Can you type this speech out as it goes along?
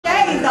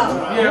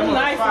Yeah,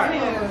 nice.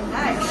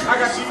 Nice. I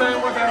got the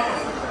same one at home.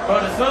 But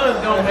the Suns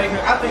don't make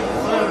it. I think the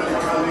Suns.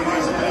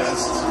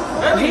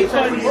 That's He's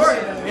funny.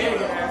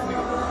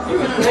 You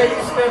can take a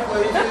step for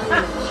it.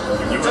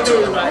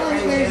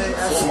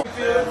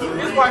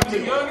 His wife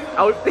is young.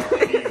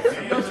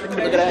 Look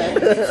at that.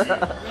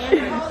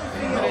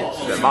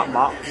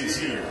 Mop.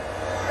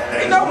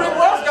 You know Rick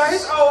Ross got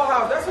his old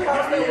house. That's who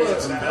house that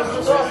was.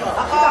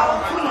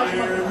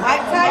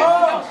 Mike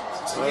Tyson.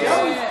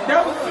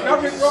 That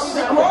Rick Ross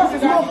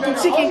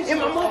got Chicken in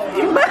my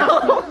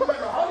mouth.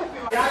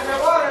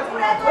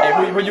 Hey,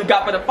 who you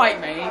got for the fight,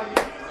 man?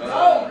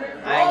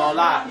 I ain't gonna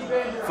lie.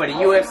 For the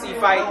UFC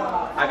fight,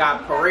 I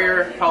got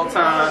Poirier, whole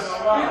time,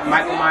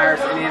 Michael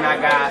Myers, and then I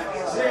got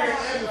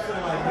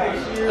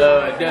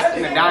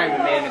Dustin the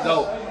Diamond, man, to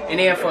go. And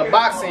then for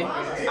boxing,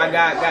 I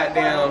got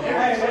goddamn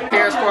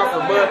Terence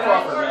Crawford, Bud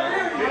Crawford, man.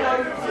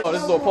 Oh,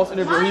 this is a little post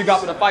interview. Who you got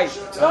for the fight?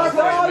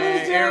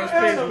 Man, Errol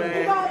Spence,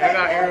 man. I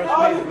got Errol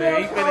Spence,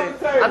 man. He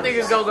finna. I think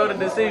it's gonna go to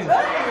decision.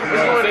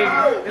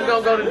 It's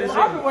gonna go to decision.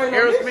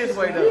 Errol Spence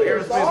way though.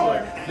 Errol Spence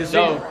way.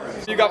 Decision.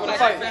 You got for the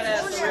fight?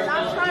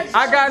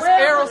 I got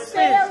Errol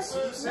Spence.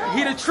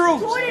 He the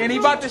truth, and he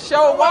about to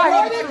show why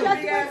he the truth.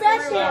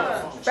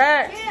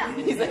 Facts.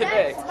 He said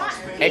facts.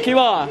 Hey, keep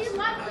on.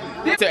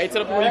 Hey, to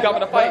the people you got for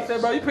the fight.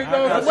 Bro, you picked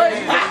up some weight.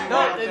 You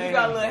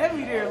got a little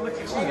heavy there. Look at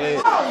you.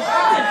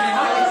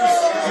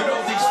 You know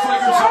these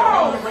fighters are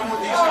going around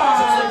with these guys.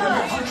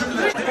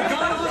 It's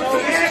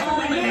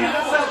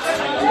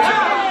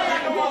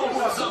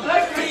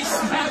like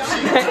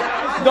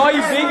 100. Dog,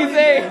 you big as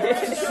hell.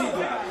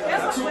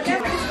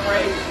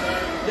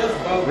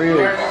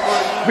 Really?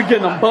 We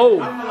getting them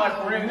bold.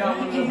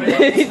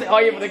 He said, oh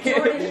yeah, for the kid.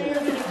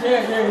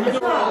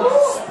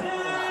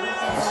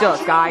 What's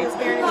up, guys?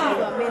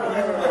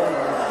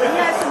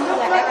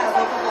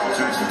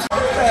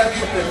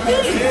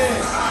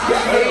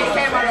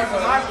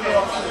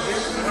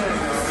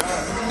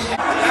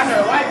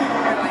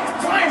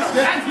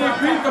 Just get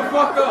beat the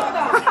fuck up.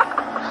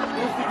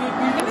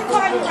 Let me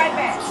call you right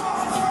back.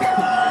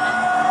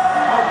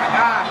 Oh my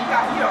God,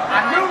 I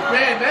knew,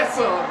 man, that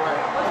song, bro.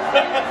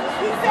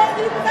 He said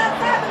he was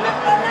outside the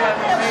middle of the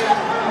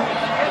night.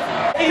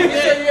 He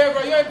said, yeah,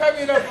 bro, you ain't pay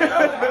me enough. I'm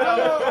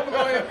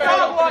going to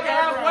walking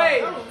halfway.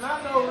 Not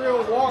no real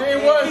walk. It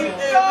wasn't. I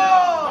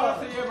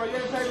said, yeah, bro, you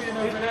ain't pay me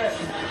enough for that.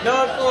 No,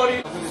 Cody.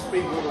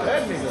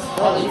 That nigga.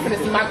 Oh, you finna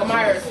see Michael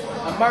Myers,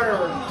 a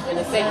murderer, in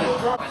a second.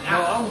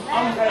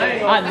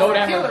 I know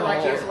that killer right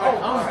here.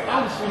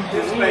 I'm shooting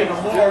this thing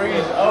more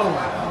in.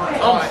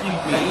 I'm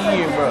sleeping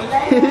in, bro.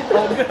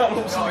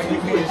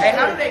 Hey,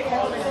 how do they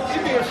call it?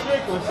 Give me a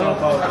strict or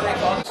something.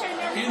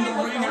 In the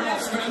ring, Errol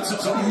Spence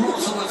is a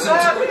merciless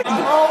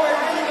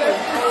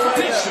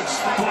vicious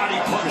body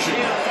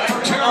punching.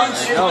 For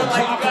Terence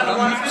Crawford, a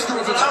master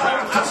of his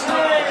craft to stop.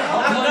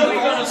 A blend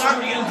of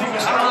honesty and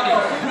brutality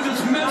with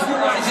his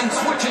mesmerizing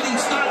switch-hitting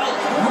style,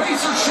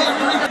 razor-sharp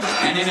ring.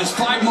 And in his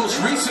 5 most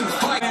recent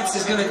fights, Spence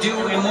is gonna do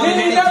in more than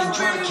anything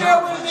try to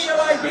challenge.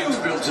 Spence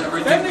builds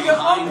everything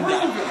behind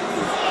that.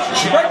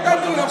 Break that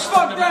nigga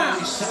fuck down.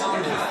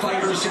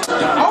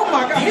 Oh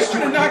my God, he's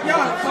gonna knock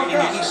y'all the fuck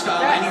out. Any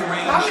style, any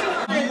range.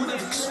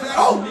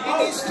 Oh, no,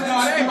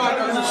 that ain't my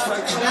dog.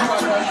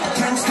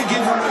 Tends to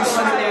give away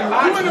some of their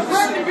You in the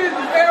breaking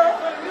business, Errol.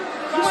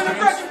 You in the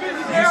breaking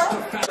business, Errol.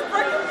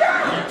 Break him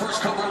down.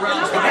 first couple of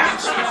rounds by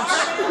Spence.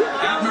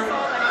 Abner.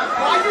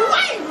 Why you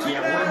waiting?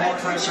 Yeah, more and more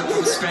pressure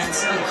from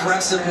Spence.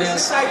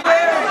 Aggressiveness. It's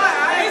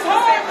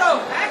hard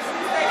though.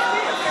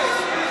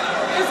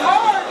 It's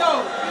hard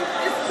though.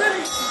 It's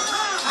really.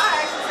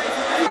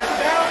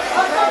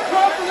 I thought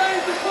Crawford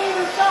ain't the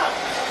cleaning shot.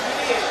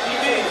 He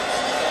did.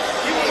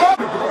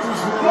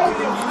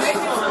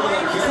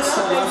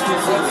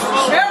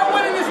 Errol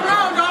winning this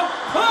round, though.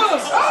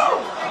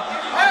 Oh!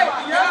 Hey,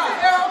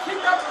 yeah, Errol, keep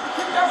that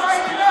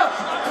right hand up.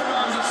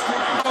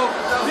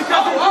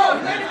 Because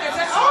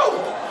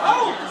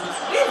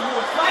he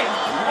was fighting.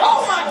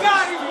 Oh my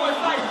God, he was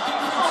fighting.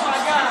 Oh my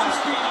God.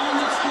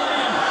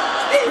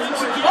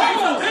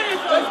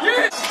 Let's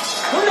get it.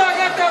 Who y'all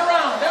got that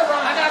round? That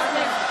round. I got the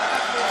next.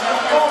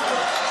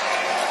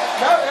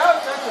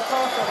 That's a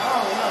toss-up. I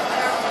don't know.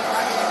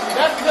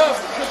 That's tough.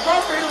 The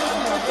Crawford hit was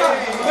some good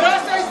time. But I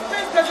say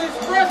Spence because his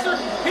pressure,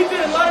 he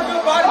did a lot of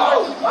good body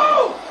work.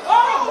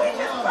 He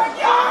just like,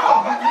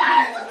 oh my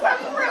God, it's a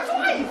pressure real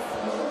twice.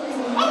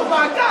 Oh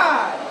my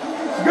God.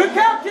 Good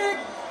cap kick.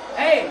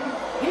 Hey,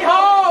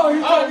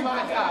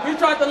 my God. He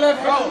tried to left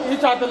hook him. He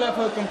tried to left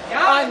hook him.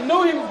 I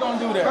knew he was going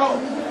to do that.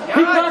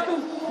 He cut him.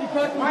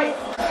 right.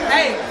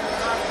 Hey,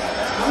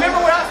 remember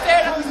what I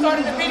said when we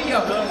started the video?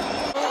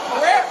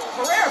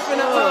 Pereira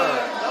finna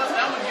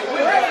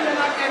Pereira finna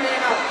knock that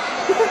man out.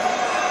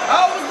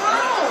 Oh, what's going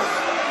on?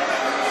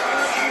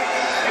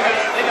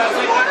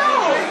 What's going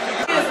on?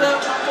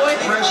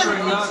 Pressure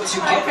not to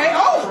get. Okay,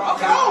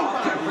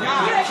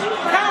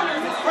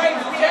 counter is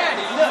crazy. That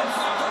is nuts.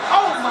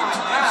 Oh my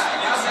God.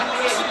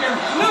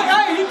 Look,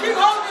 hey, he keep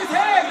holding his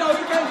head though.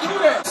 He can't do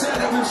that.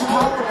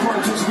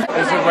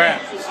 It's a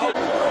wrap.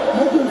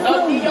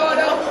 No, y'all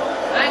though.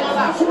 I ain't gonna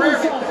lie. Pereira.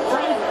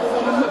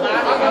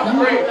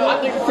 Fred. I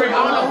think Fred. I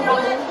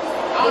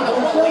don't know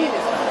who win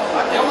this.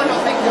 I want to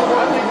think Fred.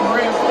 I think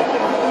Fred.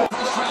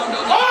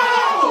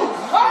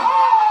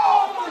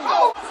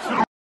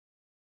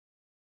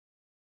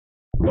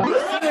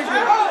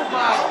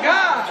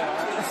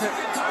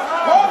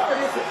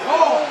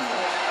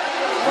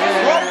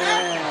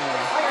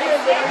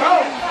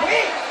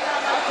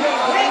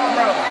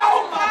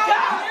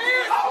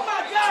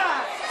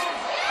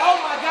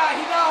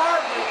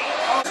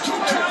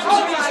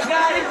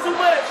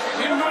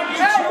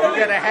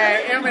 You gotta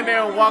have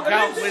Eminem walk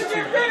out with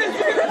you.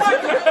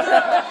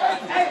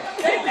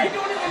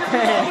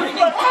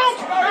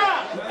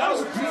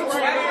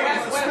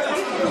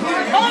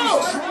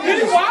 Did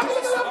he walk a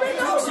little bit?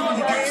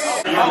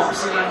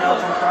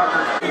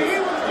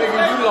 Nigga,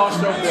 you lost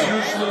your belt.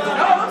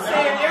 I'm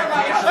saying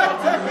everybody.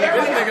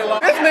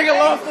 This nigga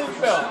lost his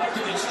belt.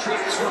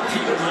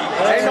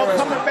 Ain't no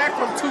coming back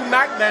from 2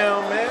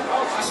 knockdowns, man.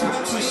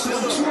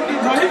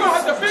 No, he gonna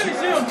have to finish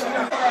him.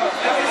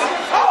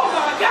 Oh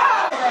my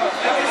God!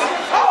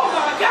 Oh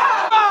my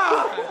God!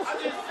 I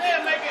just said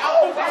make it.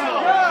 Oh my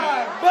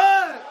God!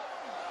 Bud!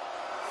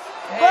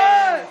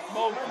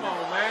 Come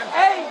on, man.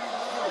 Hey!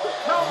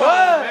 Come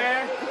on,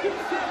 man.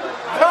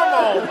 Come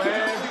on,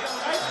 man.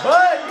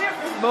 Bud!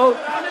 Bud!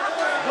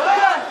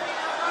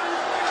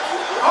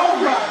 Oh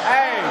my!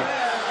 Hey!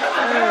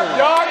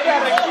 Y'all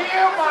gotta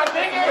give my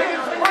nigga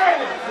his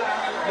credit.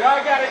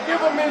 Y'all gotta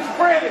give him his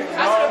credit. I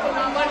should put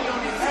my money on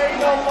this. Ain't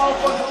no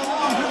motherfucker.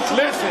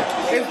 Listen,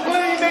 it's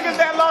plenty niggas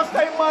that lost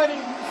their money,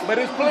 but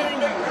it's plenty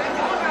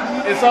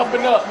niggas. It's up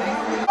and up.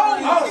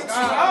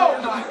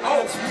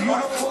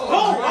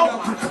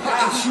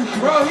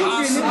 Bro,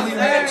 he's getting his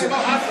ass.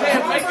 I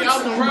said make it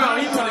out the round.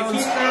 He's gonna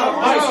keep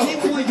trying.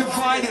 Equally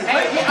divided.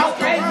 Hey, get out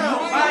crazy.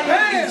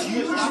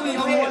 Usually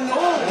the one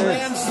that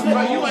lands the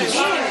Bro, you ain't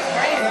lying.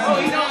 Oh,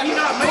 he not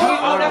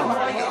making all that.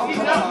 He's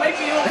not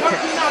making it work.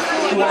 He's not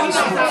doing it. He's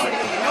not doing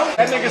it.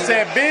 That nigga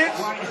said, bitch.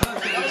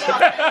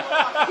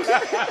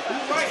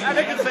 That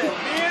nigga said,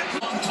 bitch.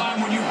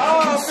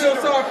 I feel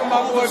sorry for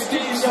my boy.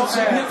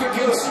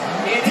 significance,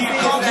 the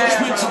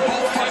accomplishments of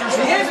both fighters.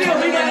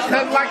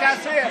 Because like I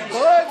said,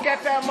 Bud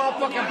got that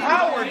motherfucking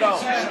power though.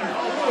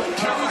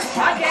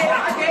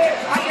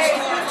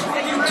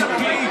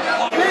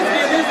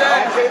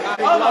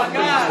 Oh my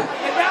God.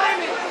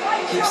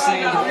 Keep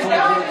saying the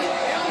footwork,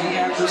 the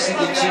accuracy,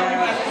 the jab,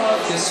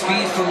 the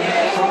speed from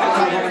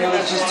Crawford right now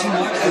is just too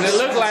much. And it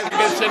looked like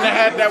they shouldn't have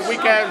had that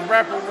weak ass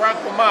rapper rock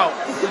him out.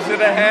 We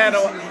should have had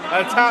a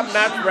top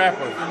notch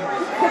rapper.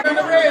 In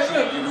the red,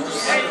 look.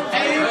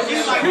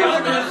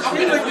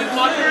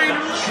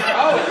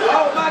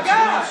 Oh my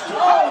God.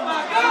 Oh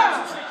my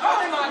God.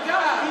 Oh my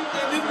God.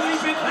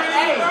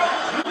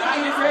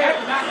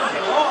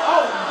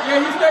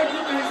 Yeah, he stayed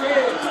keeping his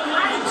head.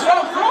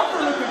 Joe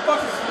Crawford looking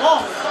fucking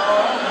long.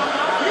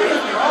 He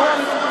looking hard.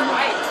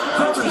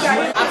 I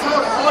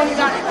told him all he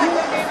got to do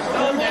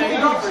is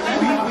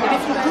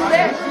if you do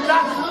that, you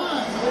got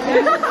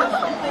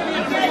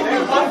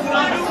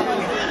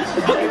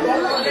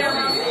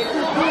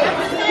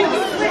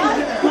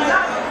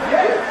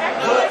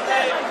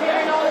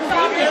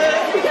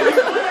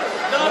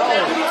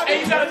Hey,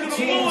 you gotta do the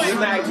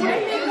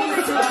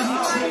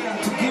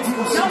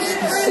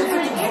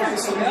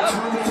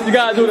You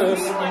gotta do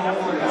this.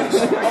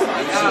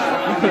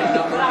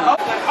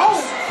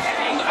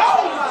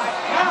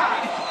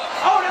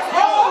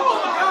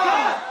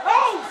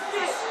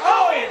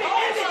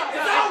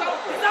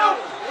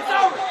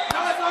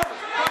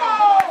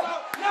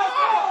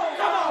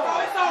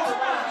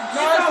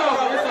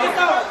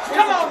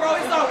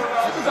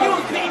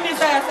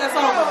 That's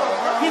over.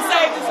 He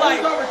saved his life.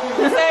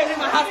 He saved him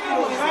in the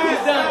hospital.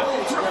 He's done.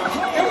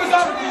 It was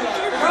over.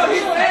 Bro,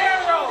 he's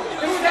there, bro.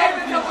 He was saved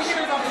a couple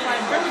years off the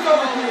fight. It was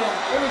over.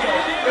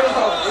 It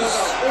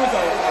was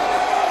over.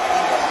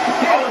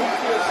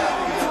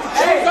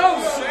 Hey,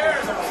 go.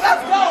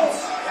 Let's go.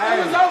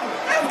 It was over.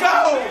 Let's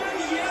go.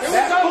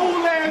 That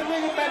fool ass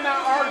nigga better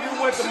not argue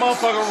with the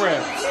motherfucking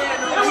ref.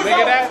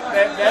 Nigga,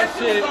 that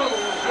shit.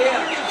 It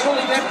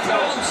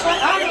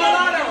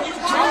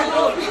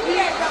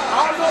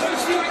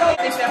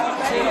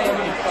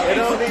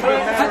don't even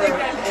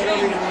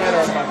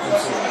matter about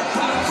this shit.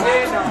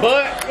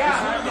 But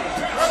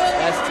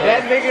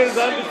that nigga is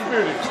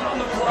undisputed.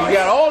 He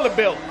got all the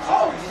belts.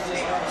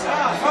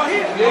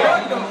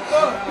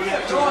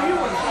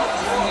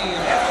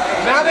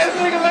 Now this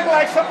nigga look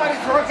like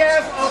somebody's drunk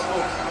ass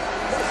uncle.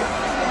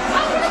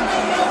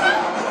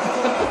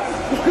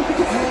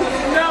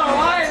 No,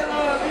 I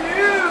love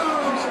you.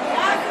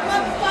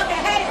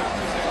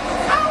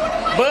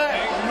 But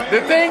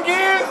the thing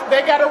is,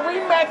 they got a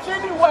rematch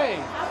anyway.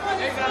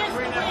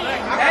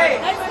 Hey,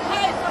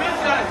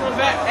 Spence got to come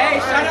back. Hey,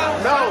 shout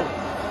out. No.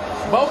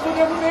 Both of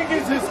them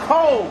niggas is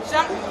cold.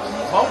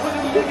 Both of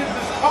them niggas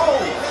is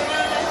cold.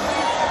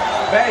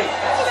 Babe.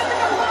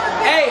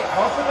 Hey,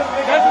 Both of them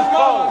niggas is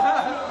cold.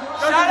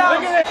 shout out.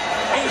 Look at it.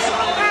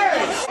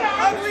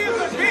 Ugly as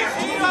a bitch.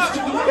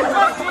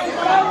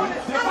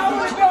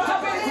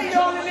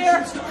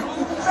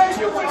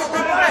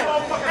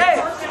 Hey,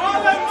 all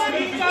that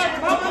money he got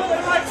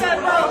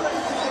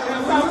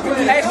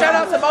Hey, shout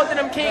out to both of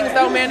them kings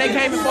though, man. They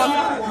came before me.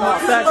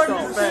 Facts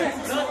though,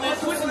 facts.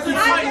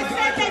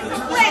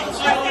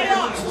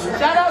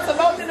 Shout out to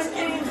both of them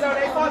kings though.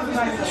 They fought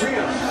tonight.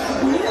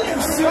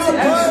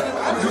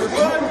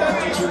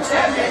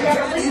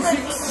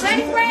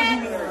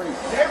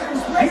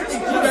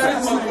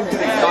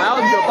 That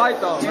was a good fight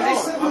though.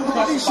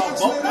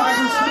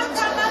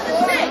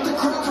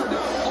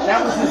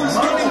 That was his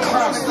money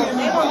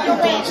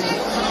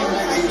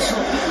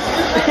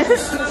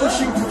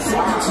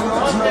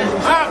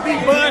I'll be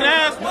bud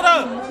ass. What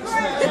up?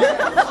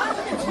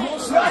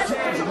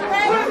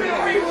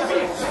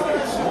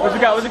 What you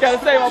got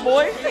to say, my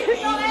boy?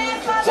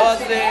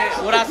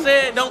 What I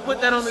said, don't put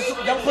that on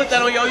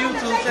your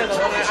YouTube channel.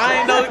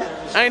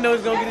 I ain't know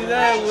he's gonna get his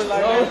ass with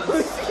like that.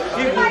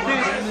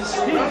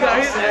 He got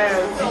his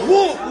ass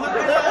whoop.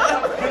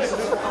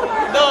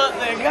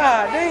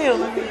 God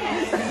damn.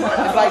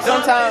 It's like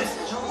sometimes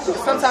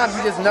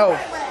you just know.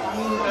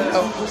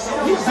 Sometimes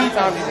you just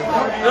know.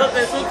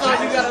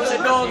 Sometimes you gotta let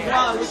dogs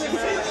fly.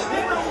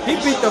 He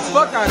beat the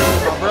fuck out of him,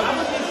 my brother.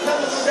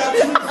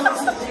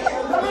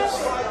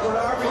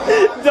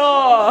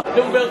 Dog.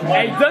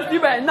 Hey, Dustin, you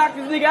better knock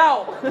this nigga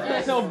out.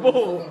 No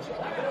bull.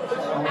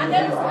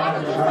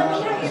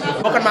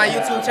 Welcome to my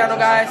YouTube channel,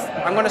 guys.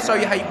 I'm gonna show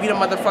you how you beat a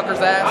motherfucker's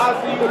ass.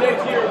 I'll see you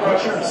next year,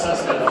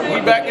 bro.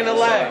 We back in the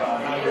lab.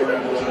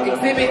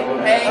 Exhibit A.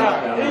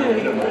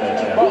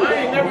 Bro, I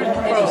ain't never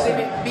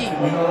Exhibit B.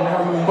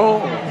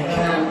 Boom.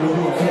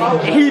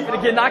 He finna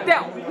get knocked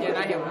out. Yeah,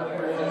 not him.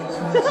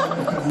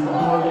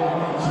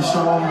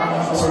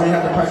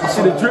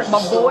 See the drip, my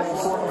boy.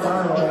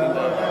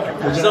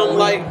 something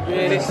like,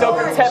 man, they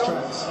self-protect.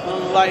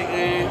 Something like,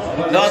 man,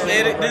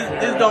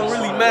 this don't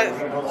really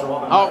matter.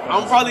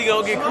 I'm probably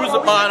gonna get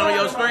crucified on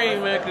your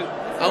screen, man, cause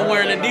I'm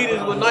wearing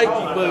Adidas with Nike,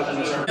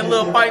 but a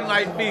little fight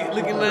night feet,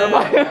 looking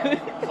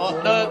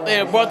at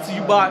they're brought to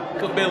you by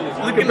Cabela's.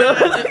 Look at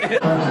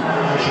that.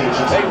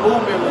 They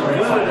moving with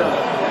good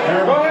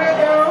though. Go ahead,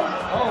 girl.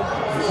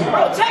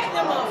 Bro, check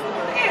them up.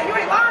 Damn, you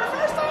ain't lying the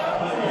first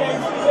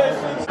time?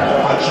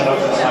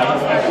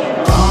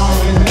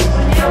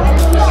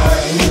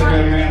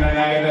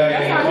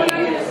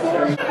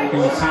 He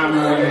was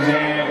timing with his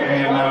dad,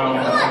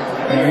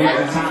 and he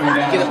had the timing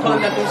down. Get a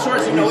pulling up those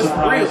shorts, you know it's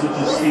real.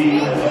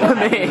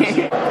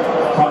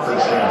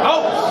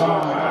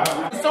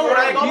 Oh! Someone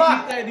I ain't gonna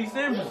lie. That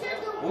December.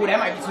 Ooh, that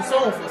might be too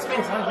soon for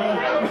Spence.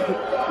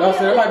 No,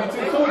 sir, that might be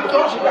too soon.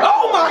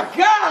 Oh my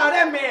God,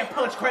 that man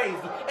punched crazy.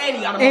 And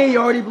he got him open. you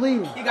already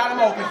bleeding. He got him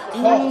open.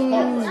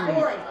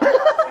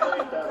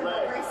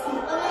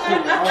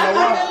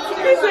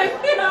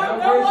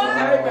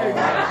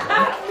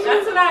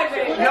 That's what I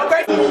think. No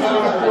great.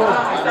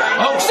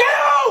 Oh shit!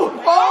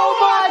 Oh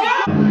my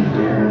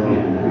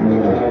God!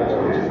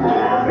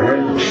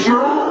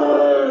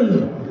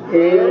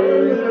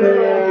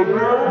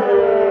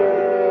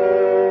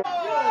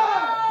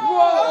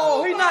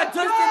 Whoa, he not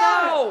Dustin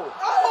out.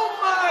 Oh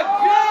my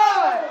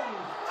God!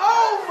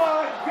 Oh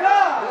my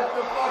God! What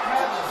the fuck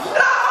happened?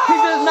 No! He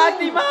just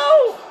knocked him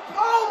out.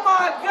 Oh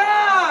my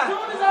God! As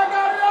soon as I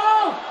got it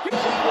on.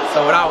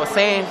 So what I was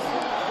saying,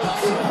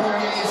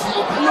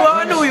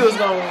 I knew he was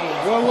gonna win.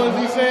 What was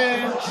he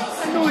saying?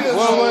 I knew he was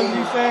What gonna was win.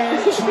 he saying?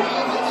 He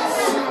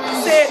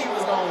said he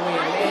was gonna win,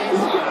 man.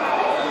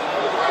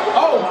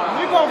 Oh my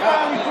We gonna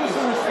finally put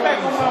some respect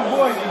on my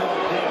boy.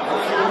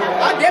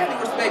 I definitely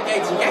respect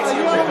Gaethje. Gaethje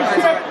You is don't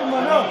respect him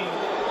enough.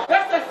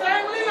 That's the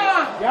same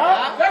Leon.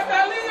 Yeah? That's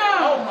that Leon.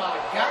 Oh my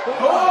God.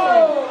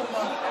 Oh.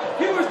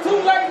 He was too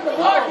late to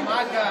block Oh him.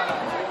 my God.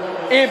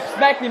 And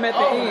smacked him at the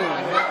Oh end.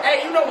 my God.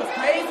 Hey, you know what's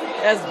crazy?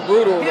 That's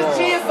brutal, His bro.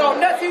 chin so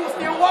nuts, he was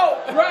still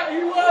woke. Right,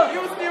 he was. He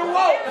was still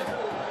woke.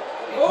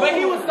 But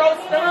he was so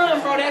stunned,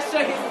 bro. That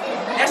shut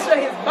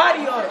his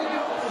body up.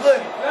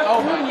 Look.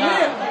 Oh my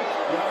God.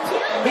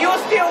 He was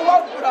still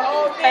woke for the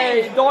whole thing.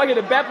 Hey, don't get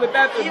a bat flip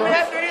after, Even bro.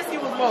 after this, he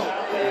was woke.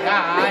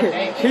 God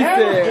damn. He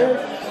said,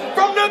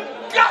 From the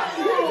gut.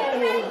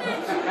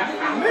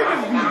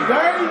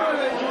 Dirty.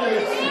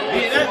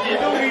 Yeah, that shit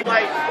don't be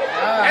like,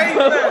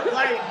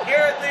 like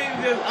everything's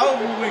just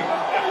over with.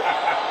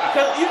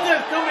 Cause you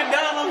just coming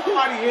down on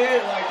somebody's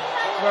head, like,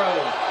 bro.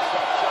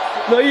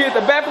 no, he hit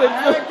the bat flip.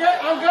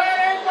 I'm glad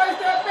everybody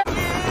stepped back.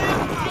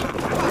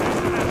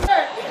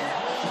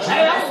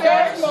 Hey, I'm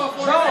scared,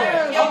 motherfucker.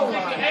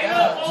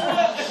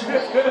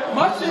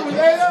 My shit was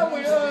ate up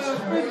when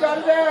Spence got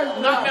his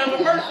ass knocked down the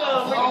first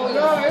time. Oh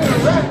no, it was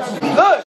a wrap. Look.